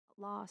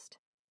lost.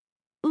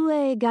 "Où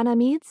est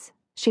Ganymedes?"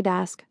 she'd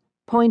ask,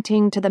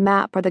 pointing to the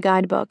map or the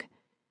guidebook.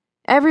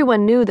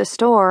 Everyone knew the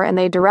store and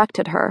they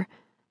directed her,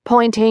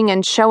 pointing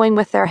and showing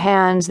with their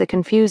hands the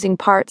confusing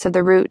parts of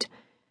the route.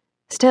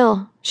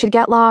 Still, she'd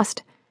get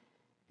lost.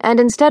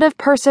 And instead of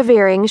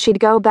persevering, she'd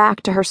go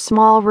back to her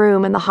small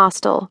room in the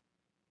hostel.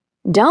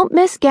 Don't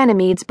miss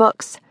Ganymedes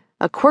books,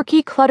 a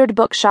quirky, cluttered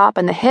bookshop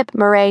in the hip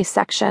Murray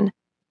section.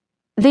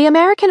 The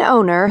American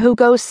owner, who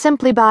goes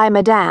simply by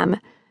Madame,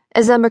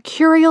 is a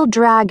mercurial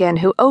dragon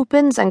who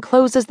opens and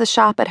closes the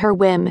shop at her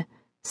whim,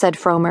 said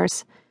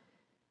Fromers.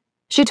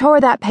 She tore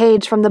that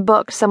page from the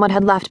book someone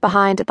had left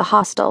behind at the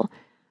hostel,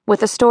 with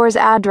the store's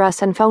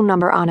address and phone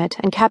number on it,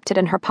 and kept it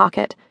in her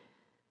pocket.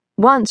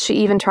 Once she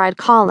even tried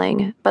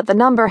calling, but the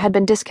number had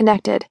been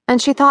disconnected,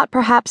 and she thought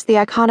perhaps the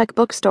iconic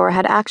bookstore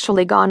had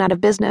actually gone out of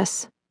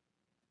business.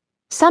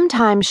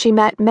 Sometimes she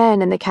met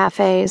men in the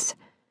cafes,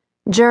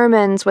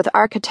 Germans with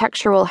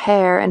architectural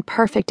hair and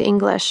perfect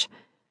English,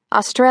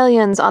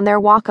 Australians on their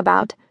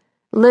walkabout,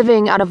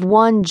 living out of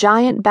one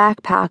giant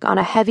backpack on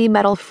a heavy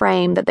metal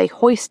frame that they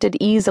hoisted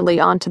easily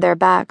onto their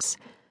backs,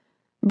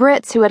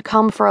 Brits who had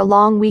come for a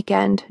long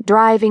weekend,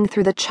 driving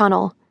through the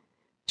Channel.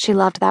 She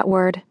loved that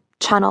word,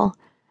 Channel,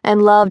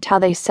 and loved how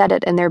they said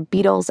it in their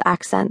Beatles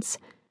accents,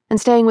 and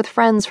staying with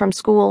friends from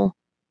school.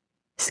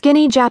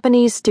 Skinny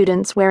Japanese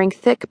students wearing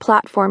thick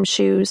platform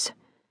shoes.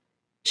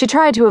 She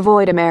tried to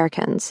avoid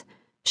Americans.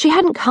 She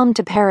hadn't come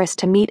to Paris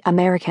to meet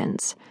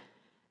Americans.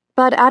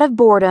 But out of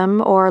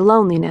boredom or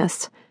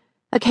loneliness,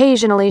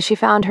 occasionally she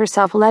found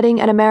herself letting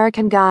an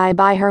American guy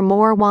buy her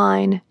more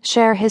wine,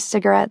 share his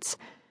cigarettes,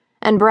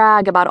 and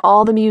brag about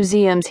all the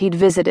museums he'd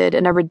visited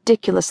in a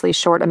ridiculously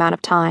short amount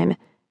of time,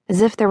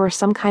 as if there were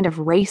some kind of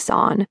race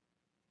on.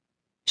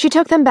 She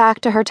took them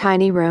back to her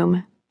tiny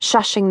room,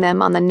 shushing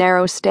them on the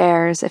narrow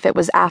stairs if it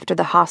was after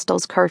the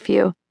hostel's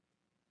curfew.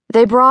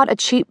 They brought a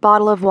cheap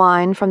bottle of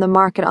wine from the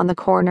market on the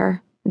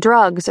corner,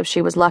 drugs if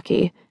she was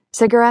lucky,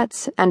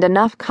 cigarettes, and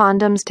enough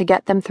condoms to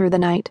get them through the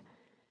night.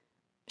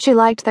 She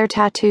liked their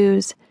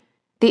tattoos,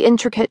 the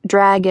intricate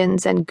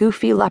dragons and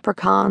goofy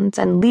leprechauns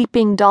and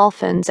leaping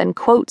dolphins and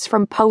quotes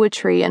from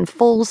poetry and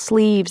full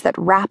sleeves that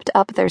wrapped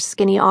up their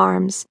skinny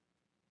arms.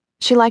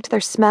 She liked their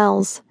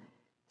smells,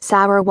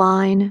 sour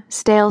wine,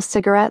 stale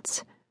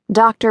cigarettes,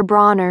 Dr.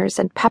 Bronner's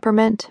and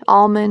peppermint,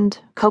 almond,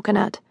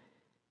 coconut.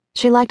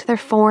 She liked their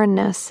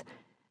foreignness,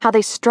 how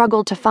they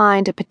struggled to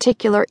find a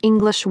particular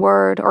English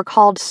word or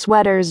called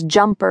sweaters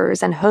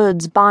jumpers and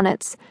hoods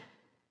bonnets,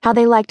 how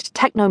they liked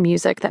techno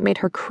music that made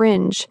her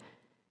cringe,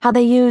 how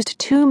they used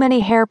too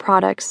many hair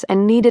products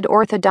and needed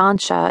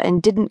orthodontia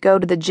and didn't go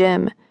to the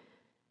gym.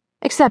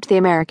 Except the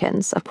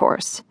Americans, of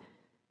course.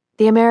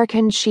 The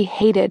Americans she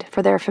hated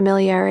for their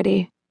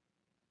familiarity.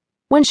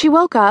 When she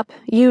woke up,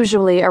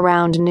 usually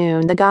around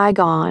noon, the guy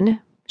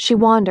gone, she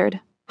wandered,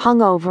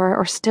 hungover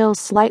or still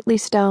slightly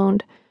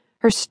stoned,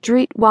 her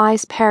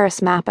streetwise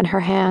Paris map in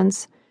her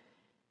hands.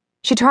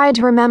 She tried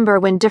to remember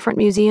when different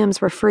museums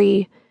were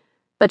free,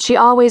 but she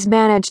always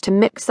managed to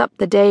mix up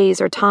the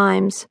days or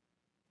times.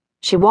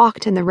 She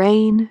walked in the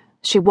rain,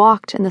 she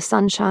walked in the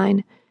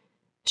sunshine,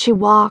 she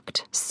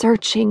walked,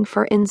 searching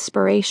for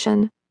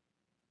inspiration.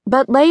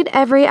 But late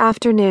every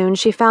afternoon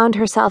she found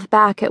herself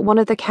back at one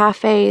of the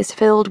cafes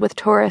filled with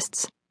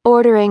tourists,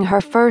 ordering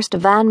her first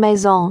vin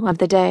maison of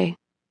the day.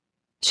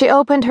 She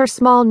opened her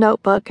small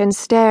notebook and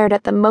stared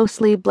at the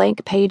mostly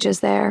blank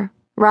pages there,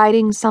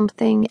 writing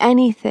something,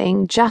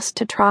 anything, just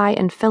to try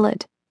and fill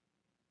it.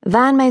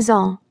 Vin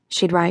maison,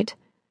 she'd write.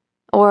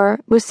 Or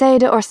Musée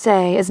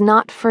d'Orsay is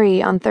not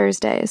free on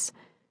Thursdays.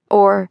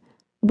 Or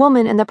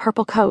Woman in the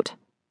Purple Coat,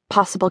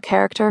 possible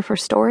character for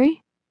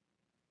story?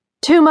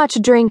 Too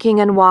much drinking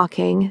and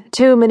walking,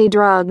 too many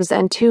drugs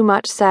and too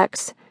much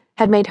sex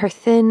had made her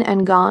thin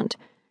and gaunt.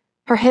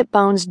 Her hip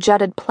bones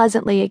jutted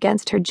pleasantly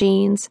against her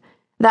jeans.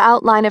 The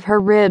outline of her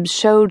ribs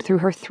showed through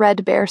her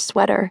threadbare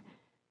sweater.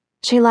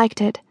 She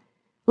liked it,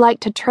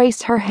 liked to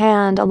trace her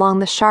hand along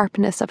the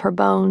sharpness of her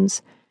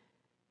bones.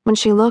 When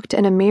she looked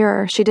in a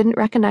mirror, she didn't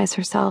recognize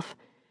herself.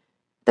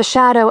 The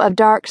shadow of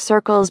dark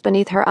circles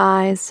beneath her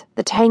eyes,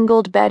 the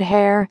tangled bed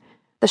hair,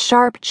 the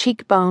sharp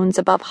cheekbones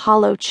above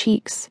hollow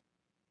cheeks.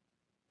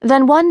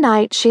 Then one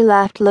night she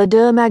left Les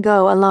Deux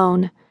Magots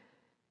alone.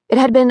 It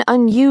had been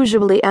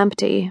unusually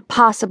empty,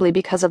 possibly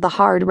because of the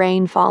hard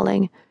rain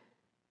falling.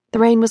 The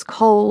rain was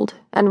cold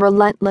and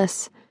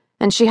relentless,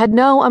 and she had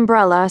no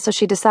umbrella, so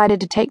she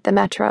decided to take the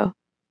metro.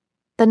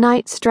 The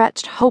night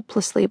stretched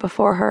hopelessly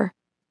before her.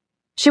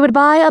 She would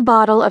buy a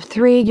bottle of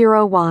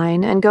 €3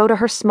 wine and go to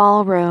her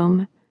small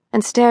room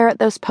and stare at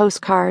those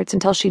postcards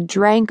until she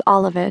drank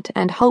all of it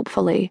and,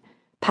 hopefully,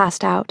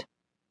 passed out.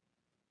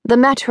 The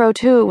metro,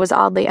 too, was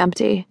oddly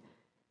empty.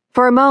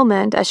 For a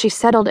moment, as she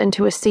settled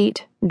into a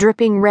seat,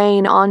 dripping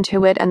rain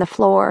onto it and the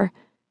floor,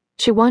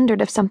 she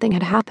wondered if something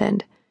had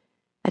happened.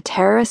 A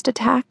terrorist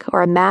attack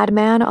or a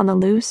madman on the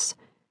loose?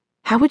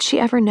 How would she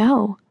ever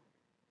know?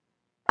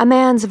 A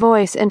man's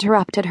voice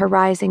interrupted her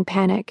rising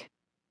panic.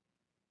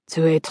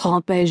 Tu es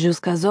trempé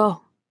jusqu'aux os.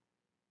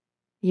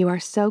 You are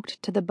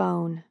soaked to the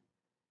bone.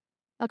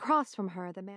 Across from her, the man